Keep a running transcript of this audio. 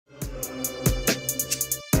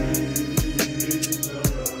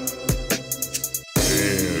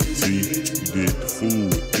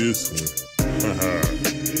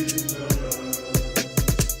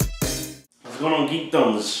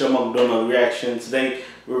This is Chipmunk doing a reaction. Today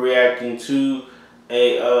we're reacting to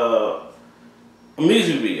a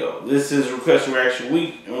music video. This is Request Reaction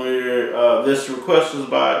Week, and this request was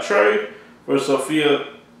by Trey for Sophia.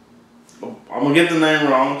 I'm gonna get the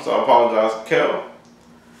name wrong, so I apologize, Kao.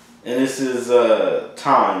 And this is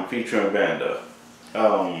Time featuring VannDa.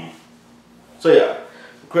 So yeah,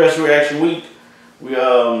 Request Reaction Week. We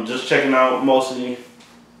just checking out mostly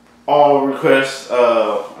all requests,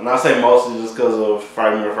 and I say mostly just because of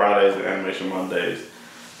Friday Fridays and Animation Mondays.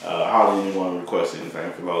 Hardly anyone requests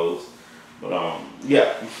anything for those, but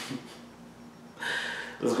yeah.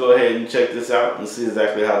 Let's go ahead and check this out and see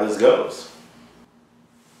exactly how this goes.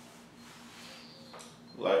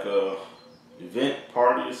 Like a event,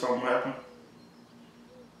 party, or something happened.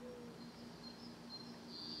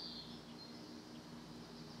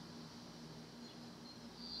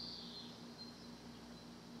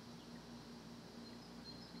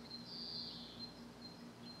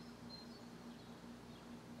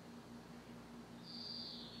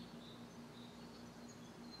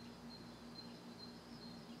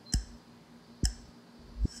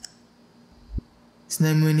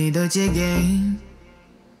 내 더 제게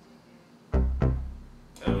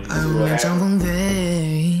아우면 장봉대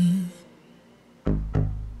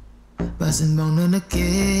맛은 먹는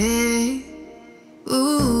느낌.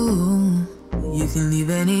 Ooh, you can leave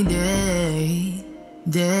any day.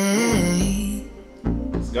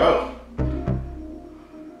 Let's go.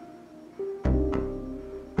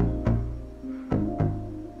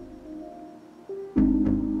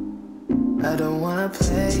 I don't wanna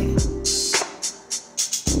play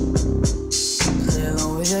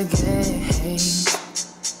along with your game.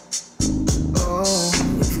 Oh,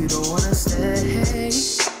 if you don't wanna stay,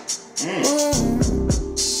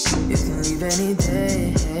 you can leave any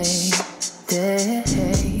day.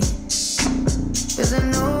 Cause I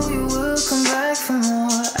know you will come back for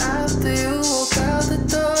more after you walk out the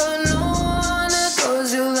door. No one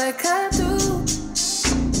adores you like I do.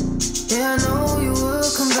 Yeah, I know you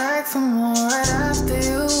will come back for more right after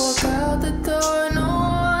you walk out the door. No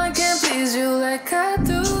one can please you like I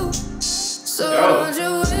do. So don't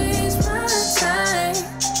you waste my time.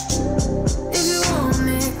 If you want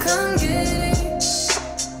me, come get it.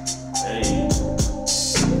 Hey.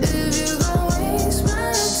 If you gon' waste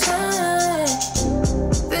my time,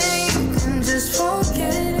 then you can just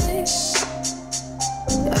forget it.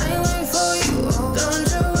 I ain't waiting for you. Oh, don't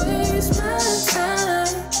you waste my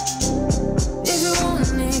time. If you want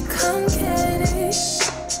me, come get it.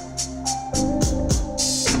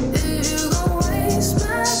 If you gon' waste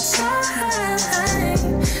my time,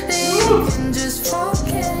 then you can just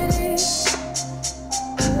forget it.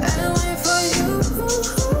 I ain't waiting for you.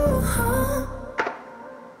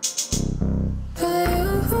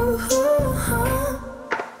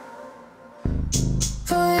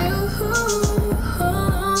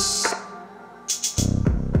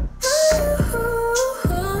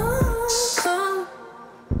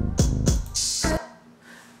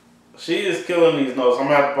 She is killing these notes. I'm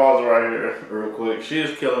gonna have to pause it right here real quick. She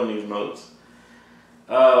is killing these notes.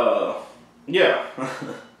 Yeah.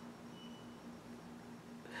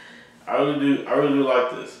 I really do like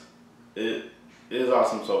this. It is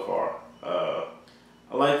awesome so far. I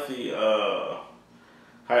like the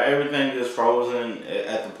how everything is frozen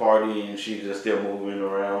at the party and she's just still moving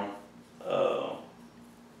around.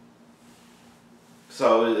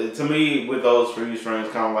 So to me, with those freeze frames,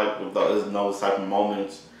 kind of like with those type of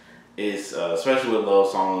moments, it's especially with love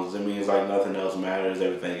songs, it means like nothing else matters.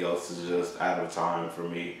 Everything else is just out of time for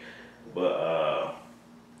me. But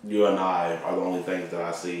you and I are the only things that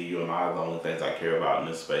I see. You and I are the only things I care about in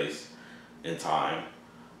this space and time.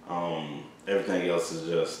 Everything else is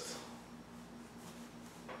just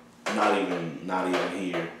not even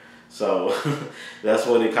here. So that's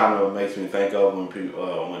what it kind of makes me think of when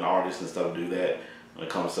people, when artists and stuff do that. When it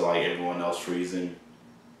comes to like everyone else freezing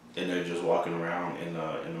and they're just walking around in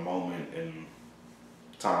the moment and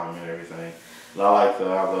time and everything. And I like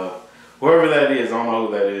how whoever that is, I don't know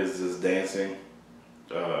who that is dancing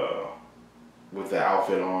with the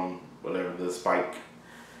outfit on, whatever, the spike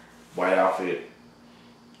white outfit.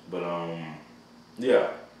 But yeah,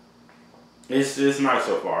 it's nice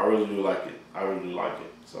so far. I really do like it. I really do like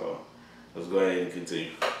it. So let's go ahead and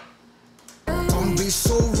continue. Don't be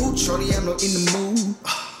so rude, shorty, I'm not in the mood.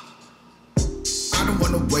 I don't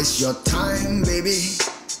wanna waste your time, baby.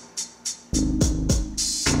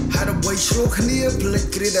 Had a way show clear, play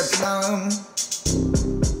create a plan.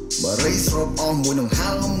 But race rope on with no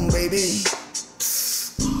helm, baby.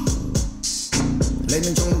 Let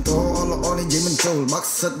me jump all on này dễ mình trôi mắc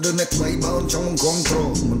sật đơn net mấy bao trong mong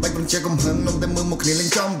control mình bách vẫn che cầm hận nằm tay mưa một kia lên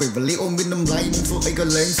trong về và lý ôm bên nằm lại mình phụ ấy gần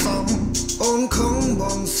lên xong ôn không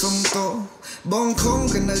bong sông to bong không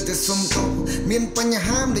cái nơi để sông to miền Tây nhà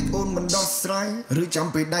ham để ôn mình đo say rưỡi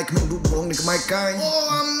trăm về đây không đủ bong để mai cay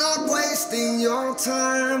oh I'm not wasting your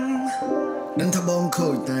time đừng thà bong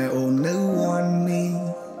khơiแต่ôn no one me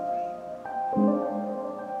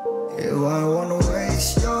if I wanna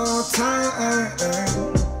waste your time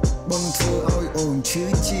bong thưa ôi ôn chữ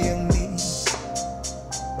chiêng mi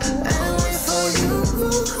I wait for you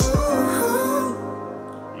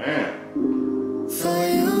Man. for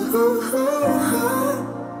you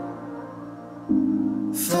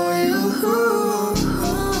for you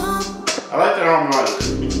I like that harmonic.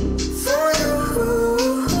 for you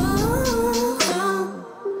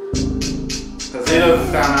Cause he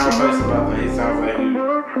doesn't sound out of place about that. He sounds like he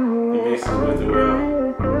mixes with it well.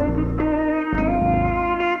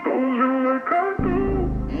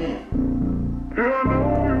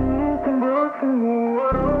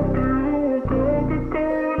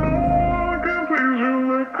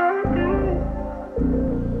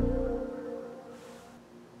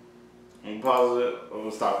 Pause it.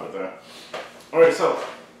 We'll stop it there. Alright, so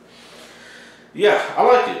yeah, I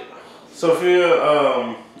like it. Sophia,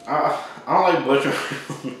 I don't like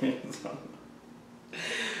butchering names,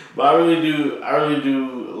 but I really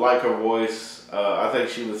do like her voice. I think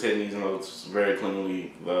she was hitting these notes very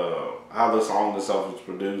cleanly. How the song itself was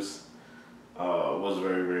produced was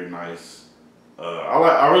very, very nice.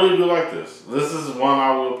 I really do like this. This is one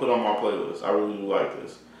I will put on my playlist. I really do like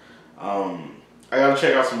this. I gotta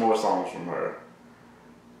check out some more songs from her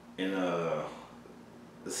and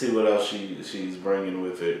see what else she's bringing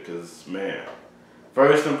with it. Cause man,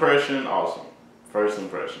 first impression, awesome. First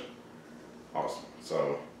impression, awesome.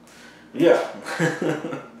 So yeah.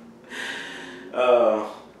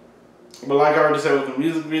 But like I already said with the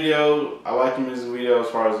music video, I like the music video as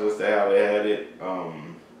far as just how they had it.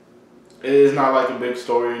 It is not like a big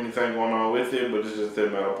story or anything going on with it, but it's just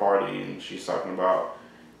them at a party and she's talking about,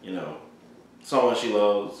 you know, someone she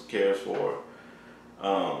loves, cares for.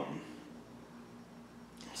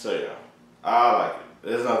 So yeah, I like it.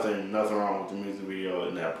 There's nothing wrong with the music video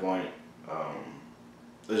at that point.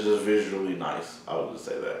 It's just visually nice. I would just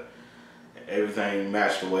say that. Everything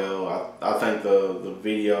matched well. I think the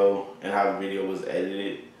video and how the video was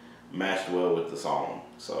edited matched well with the song.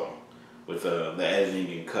 So with the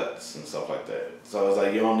editing and cuts and stuff like that. So it's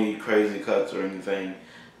like you don't need crazy cuts or anything.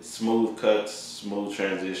 Smooth cuts, smooth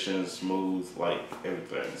transitions, smooth like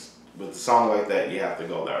everything. With a song like that, you have to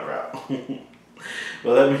go that route.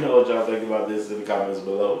 But let me know what y'all think about this in the comments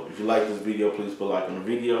below. If you like this video, please put a like on the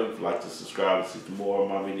video. If you'd like to subscribe and see more of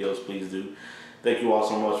my videos, please do. Thank you all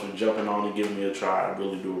so much for jumping on and giving me a try. I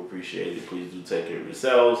really do appreciate it. Please do take care of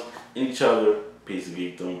yourselves and each other. Peace and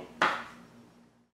geekdom.